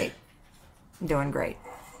doing great. I'm doing great.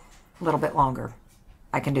 A little bit longer.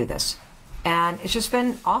 I can do this. And it's just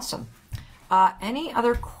been awesome. Any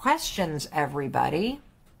other questions, everybody?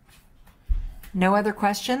 No other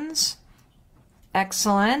questions?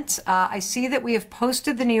 Excellent. I see that we have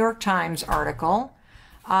posted the New York Times article.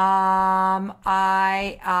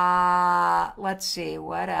 Let's see,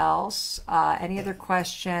 what else? Any other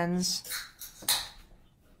questions?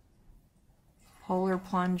 Polar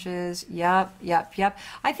plunges. Yep.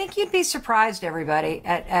 I think you'd be surprised, everybody,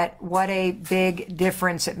 at what a big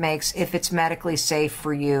difference it makes if it's medically safe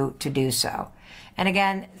for you to do so. And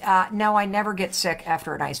again, no, I never get sick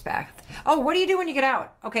after an ice bath. Oh, what do you do when you get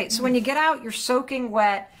out? Okay, so when you get out, you're soaking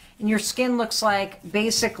wet and your skin looks like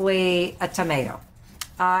basically a tomato.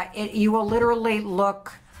 You will literally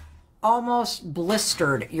look almost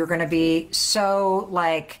blistered. You're going to be so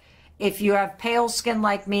like, if you have pale skin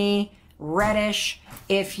like me, reddish.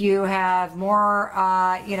 If you have more,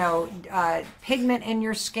 pigment in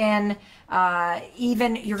your skin,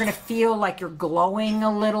 even you're going to feel like you're glowing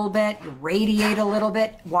a little bit, you radiate a little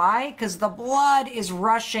bit. Why? Because the blood is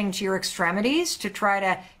rushing to your extremities to try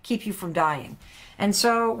to keep you from dying. And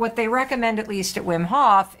so what they recommend, at least at Wim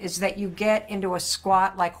Hof, is that you get into a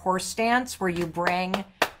squat like horse stance where you bring,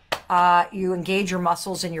 you engage your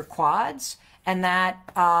muscles in your quads. And that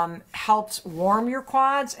helps warm your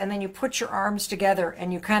quads. And then you put your arms together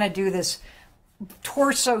and you kind of do this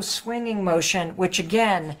torso swinging motion, which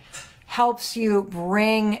again helps you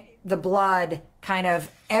bring the blood kind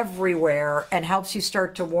of everywhere and helps you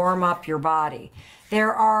start to warm up your body.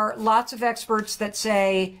 There are lots of experts that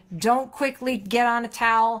say, don't quickly get on a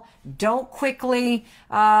towel. Don't quickly,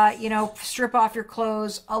 strip off your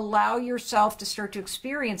clothes. Allow yourself to start to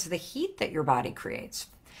experience the heat that your body creates.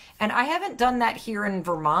 And I haven't done that here in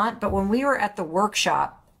Vermont, but when we were at the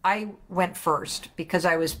workshop, I went first because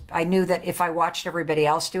I knew that if I watched everybody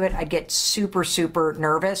else do it, I'd get super, super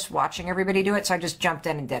nervous watching everybody do it. So I just jumped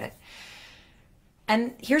in and did it.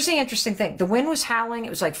 And here's the interesting thing. The wind was howling. It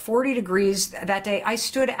was like 40 degrees that day. I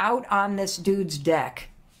stood out on this dude's deck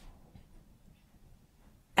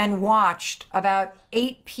and watched about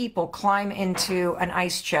 8 people climb into an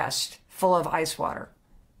ice chest full of ice water.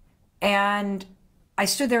 And I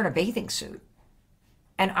stood there in a bathing suit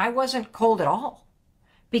and I wasn't cold at all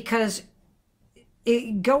because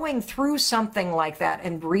going through something like that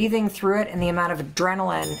and breathing through it and the amount of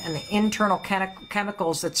adrenaline and the internal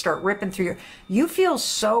chemicals that start ripping through you feel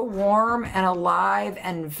so warm and alive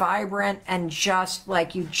and vibrant and just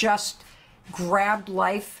like you just grabbed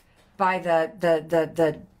life by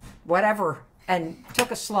the whatever and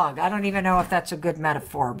took a slug. I don't even know if that's a good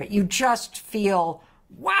metaphor, but you just feel,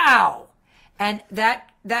 wow. And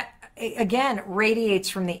that again radiates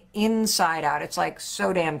from the inside out. It's like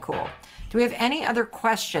so damn cool. Do we have any other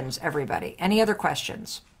questions, everybody? Any other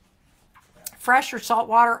questions? Fresh or salt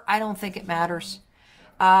water? I don't think it matters.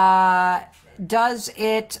 Does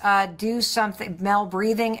it do something? Mel,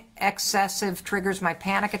 breathing excessive triggers my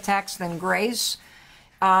panic attacks, then grace.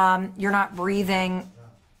 You're not breathing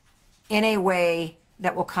in a way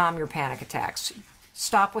that will calm your panic attacks.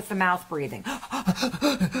 Stop with the mouth breathing.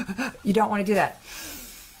 You don't want to do that.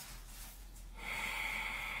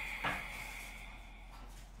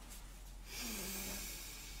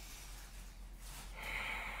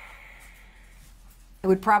 It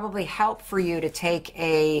would probably help for you to take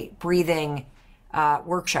a breathing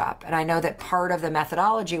workshop. And I know that part of the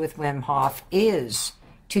methodology with Wim Hof is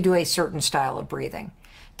to do a certain style of breathing.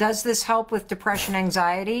 Does this help with depression,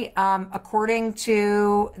 anxiety? According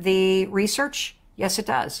to the research, yes, it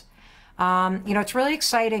does. It's really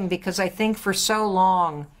exciting because I think for so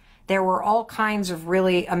long, there were all kinds of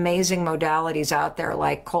really amazing modalities out there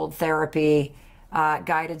like cold therapy,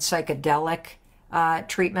 guided psychedelic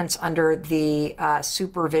treatments under the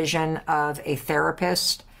supervision of a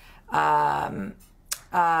therapist,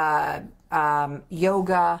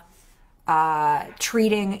 yoga,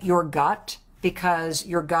 treating your gut, because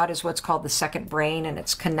your gut is what's called the second brain and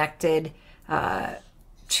it's connected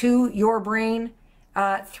to your brain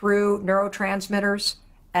through neurotransmitters.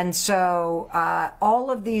 And so all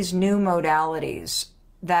of these new modalities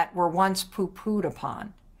that were once poo-pooed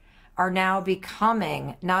upon are now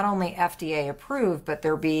becoming not only FDA approved, but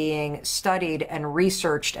they're being studied and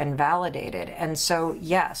researched and validated. And so,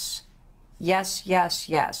 yes, yes, yes,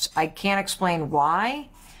 yes. I can't explain why,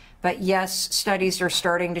 but yes, studies are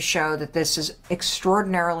starting to show that this is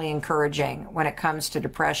extraordinarily encouraging when it comes to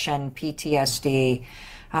depression, PTSD,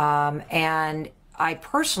 and I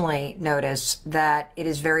personally notice that it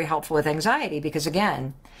is very helpful with anxiety because,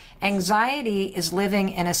 again, anxiety is living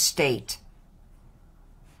in a state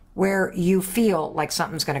where you feel like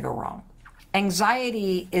something's going to go wrong.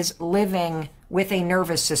 Anxiety is living with a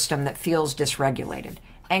nervous system that feels dysregulated.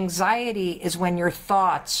 Anxiety is when your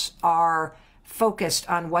thoughts are focused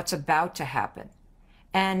on what's about to happen.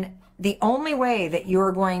 And the only way that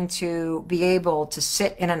you're going to be able to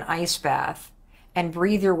sit in an ice bath and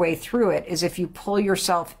breathe your way through it is if you pull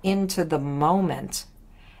yourself into the moment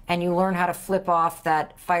and you learn how to flip off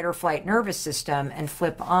that fight or flight nervous system and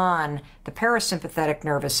flip on the parasympathetic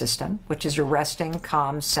nervous system, which is your resting,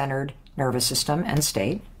 calm, centered nervous system and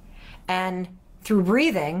state. And through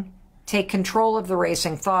breathing, take control of the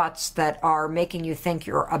racing thoughts that are making you think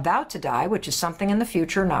you're about to die, which is something in the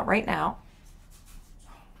future, not right now,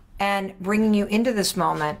 and bringing you into this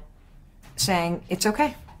moment saying, it's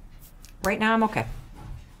okay. Right now, I'm okay.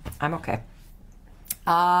 I'm okay.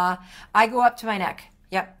 I go up to my neck.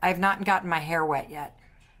 Yep, I've not gotten my hair wet yet.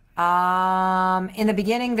 In the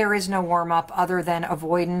beginning, there is no warm-up other than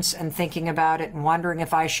avoidance and thinking about it and wondering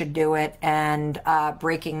if I should do it and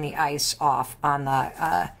breaking the ice off on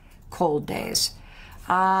the cold days.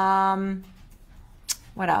 What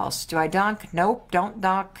else? Do I dunk? Nope, don't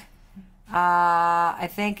dunk. I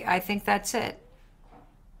think that's it.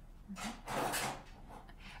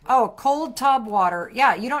 Oh, cold tub water.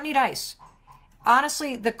 Yeah, you don't need ice.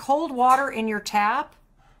 Honestly, the cold water in your tap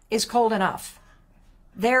is cold enough.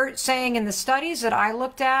 They're saying in the studies that I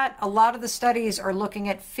looked at, a lot of the studies are looking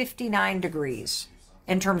at 59 degrees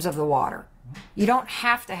in terms of the water. You don't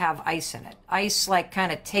have to have ice in it. Ice like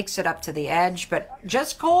kind of takes it up to the edge, but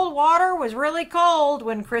just cold water was really cold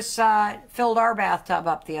when Chris filled our bathtub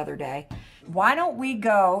up the other day. Why don't we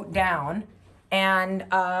go down and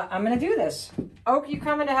I'm going to do this. Oak, you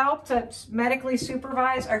coming to help to medically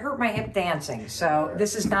supervise? I hurt my hip dancing, so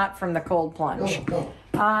this is not from the cold plunge.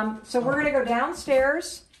 So we're going to go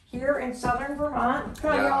downstairs here in southern Vermont.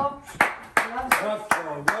 Come on, y'all.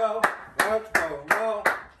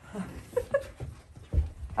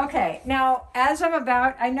 Okay, now as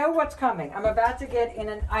I know what's coming. I'm about to get in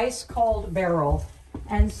an ice cold barrel.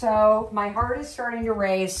 And so my heart is starting to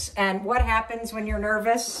race. And what happens when you're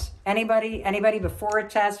nervous? Anybody before a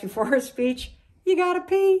test, before a speech? You gotta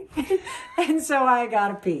pee. And so I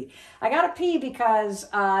gotta pee. I gotta pee because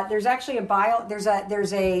there's actually there's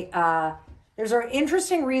an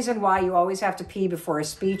interesting reason why you always have to pee before a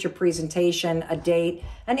speech, a presentation, a date,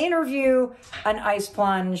 an interview, an ice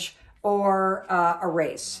plunge, or a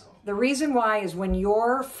race. The reason why is when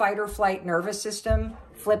your fight or flight nervous system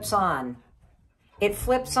flips on. It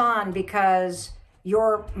flips on because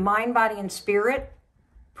your mind, body, and spirit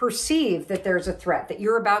perceive that there's a threat, that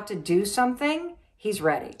you're about to do something, he's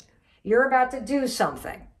ready. You're about to do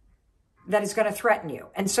something that is going to threaten you.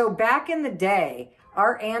 And so back in the day,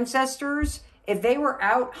 our ancestors, if they were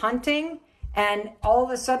out hunting and all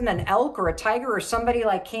of a sudden an elk or a tiger or somebody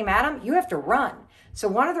like came at them, you have to run. So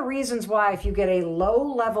one of the reasons why if you get a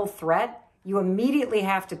low level threat, you immediately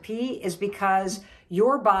have to pee is because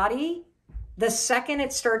your body, the second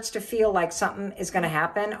it starts to feel like something is going to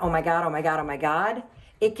happen, oh my God, oh my God, oh my God,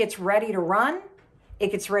 it gets ready to run,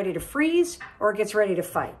 it gets ready to freeze, or it gets ready to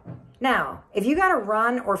fight. Now, if you got to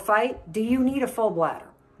run or fight, do you need a full bladder?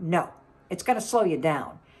 No, it's going to slow you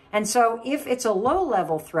down. And so if it's a low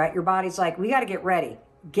level threat, your body's like, we got to get ready.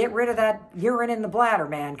 Get rid of that urine in the bladder,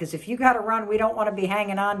 man, because if you got to run, we don't want to be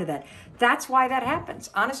hanging on to that. That's why that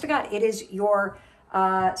happens. Honest to God, it is your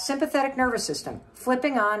sympathetic nervous system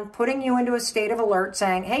flipping on, putting you into a state of alert,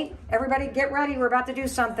 saying, hey, everybody get ready. We're about to do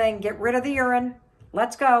something. Get rid of the urine.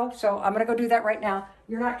 Let's go. So I'm going to go do that right now.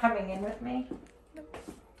 You're not coming in with me?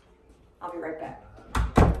 I'll be right back.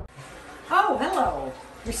 Oh, hello.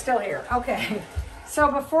 You're still here. Okay.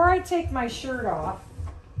 So before I take my shirt off,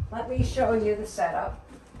 let me show you the setup.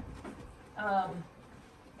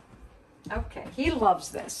 Okay. He loves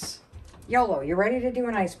this. YOLO, you ready to do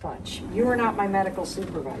an ice plunge? You are not my medical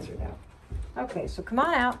supervisor, though. Okay, so come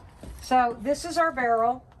on out. So this is our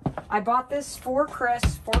barrel. I bought this for Chris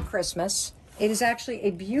for Christmas. It is actually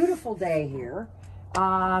a beautiful day here.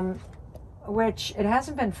 which it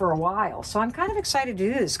hasn't been for a while. So I'm kind of excited to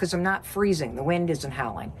do this because I'm not freezing. The wind isn't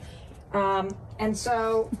howling. And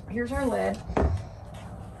so here's our lid.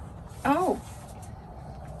 Oh,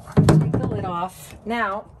 take the lid off.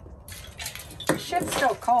 Now, the shit's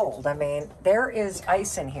still cold. I mean, there is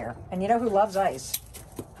ice in here. And you know who loves ice?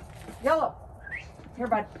 Yellow. Here,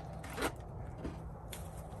 bud.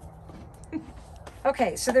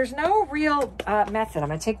 Okay, so there's no real method. I'm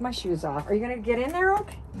going to take my shoes off. Are you going to get in there,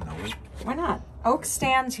 Oak? No. Why not? Oak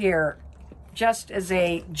stands here just as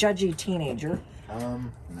a judgy teenager. No.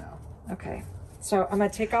 Okay, so I'm going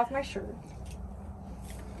to take off my shirt.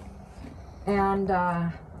 And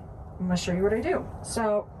I'm going to show you what I do.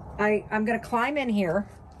 So I'm going to climb in here.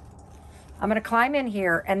 I'm going to climb in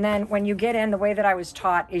here. And then when you get in, the way that I was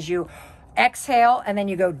taught is you exhale and then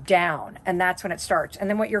you go down, and that's when it starts. And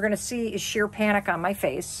then what you're going to see is sheer panic on my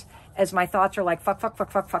face as my thoughts are like fuck, fuck,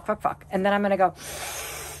 fuck, fuck, fuck, fuck, fuck. And then I'm going to go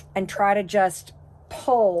and try to just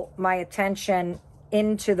pull my attention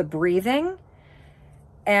into the breathing.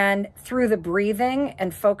 And through the breathing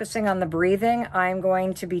and focusing on the breathing, I'm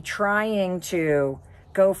going to be trying to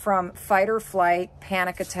go from fight or flight,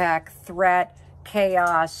 panic attack, threat,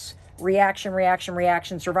 chaos, reaction, reaction,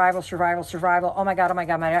 reaction, survival, survival, survival, oh my God, oh my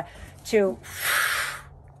God, oh my God, to,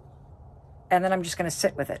 and then I'm just going to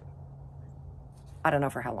sit with it. I don't know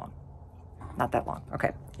for how long. Not that long.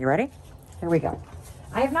 Okay, you ready? Here we go.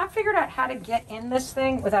 I have not figured out how to get in this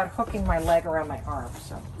thing without hooking my leg around my arm,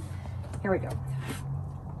 so here we go.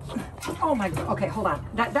 Oh my God. Okay, hold on.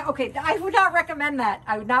 Okay, I would not recommend that.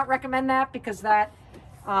 I would not recommend that because that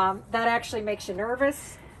actually makes you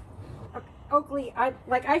nervous. Oakley, I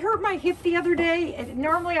hurt my hip the other day. And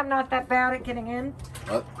normally I'm not that bad at getting in.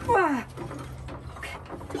 What? Okay.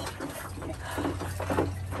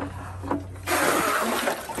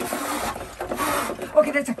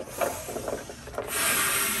 Okay, that's it.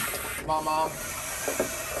 Come on, Mom.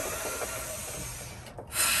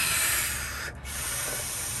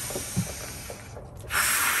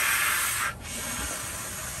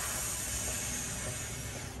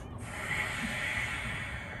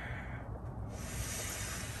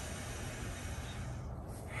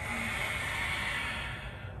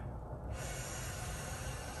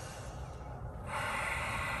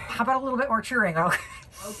 How about a little bit more cheering? Okay.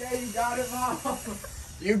 Okay, you got it, Mom.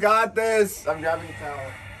 You got this. I'm grabbing the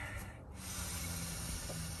towel.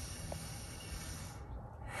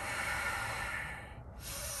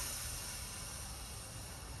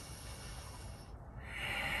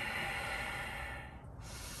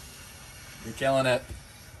 You're killing it.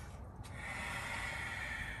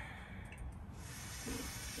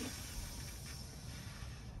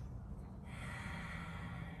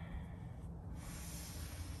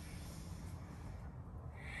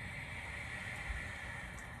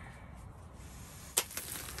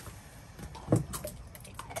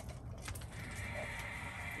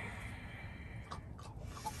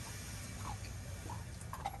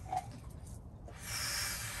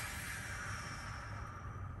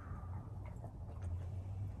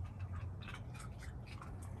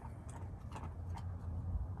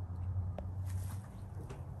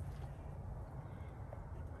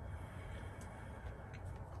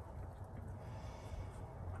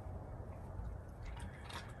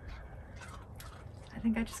 I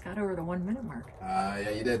think I just got over the 1 minute mark. Yeah,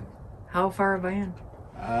 you did. How far have I in?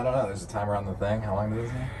 I don't know. There's a timer on the thing. How long does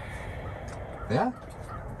this take? Yeah.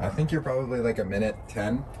 I think you're probably like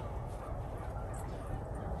 1:10.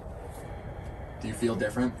 Do you feel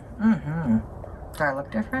different? Mm-hmm. Do I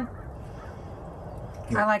look different?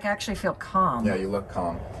 I actually feel calm. Yeah, you look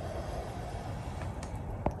calm.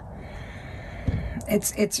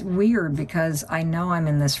 It's weird because I know I'm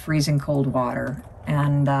in this freezing cold water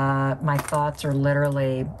and my thoughts are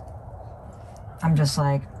literally, I'm just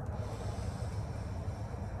like,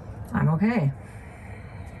 I'm okay.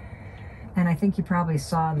 And I think you probably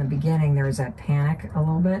saw in the beginning there was that panic a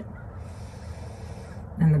little bit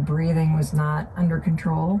and the breathing was not under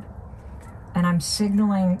control. And I'm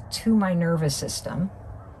signaling to my nervous system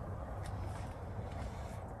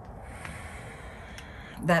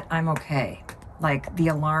that I'm okay. Like the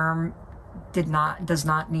alarm does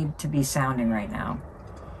not need to be sounding right now.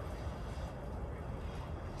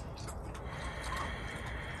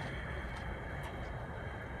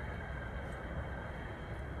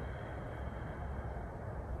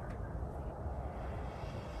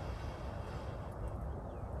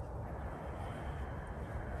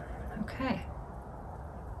 Okay.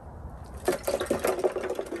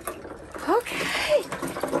 Okay.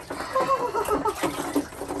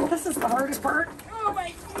 This is the hardest part. Oh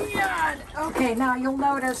my God. Okay, now you'll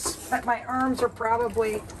notice that my arms are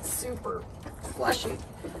probably super fleshy.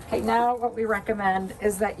 Okay, now what we recommend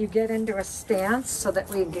is that you get into a stance so that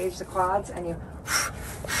we engage the quads and you,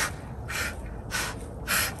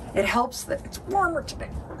 it helps that it's warmer today.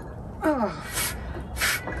 Oh.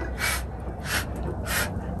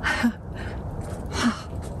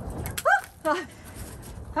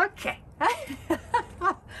 Okay. You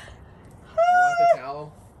want the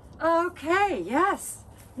towel? Okay, yes.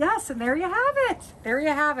 Yes, and there you have it. There you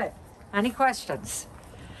have it. Any questions?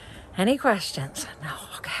 Any questions? No,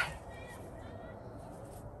 okay.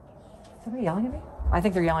 Somebody yelling at me? I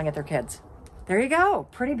think they're yelling at their kids. There you go.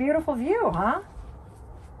 Pretty beautiful view, huh?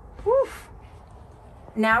 Woof.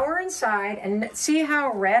 Now we're inside, and see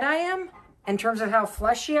how red I am in terms of how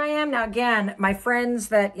fleshy I am? Now, again, my friends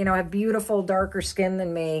that, you know, have beautiful, darker skin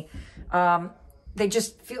than me, they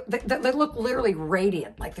just feel, they look literally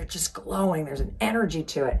radiant, like they're just glowing. There's an energy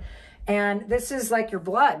to it. And this is like your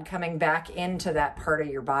blood coming back into that part of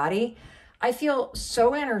your body. I feel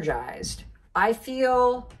so energized. I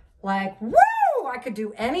feel like, woo, I could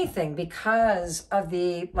do anything because of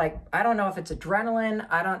the, like, I don't know if it's adrenaline.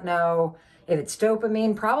 I don't know if it's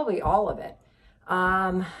dopamine, probably all of it.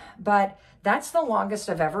 But that's the longest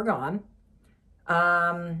I've ever gone.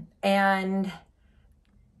 And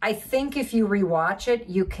I think if you rewatch it,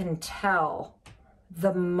 you can tell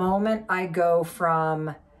the moment I go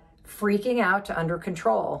from freaking out to under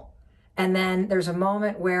control. And then there's a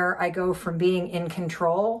moment where I go from being in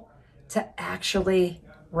control to actually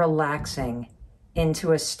relaxing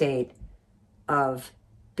into a state of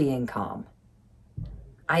being calm.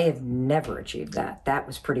 I have never achieved that. That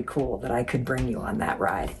was pretty cool that I could bring you on that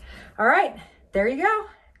ride. All right, there you go.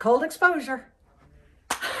 Cold exposure.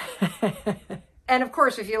 And of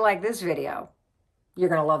course, if you like this video, you're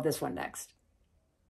going to love this one next.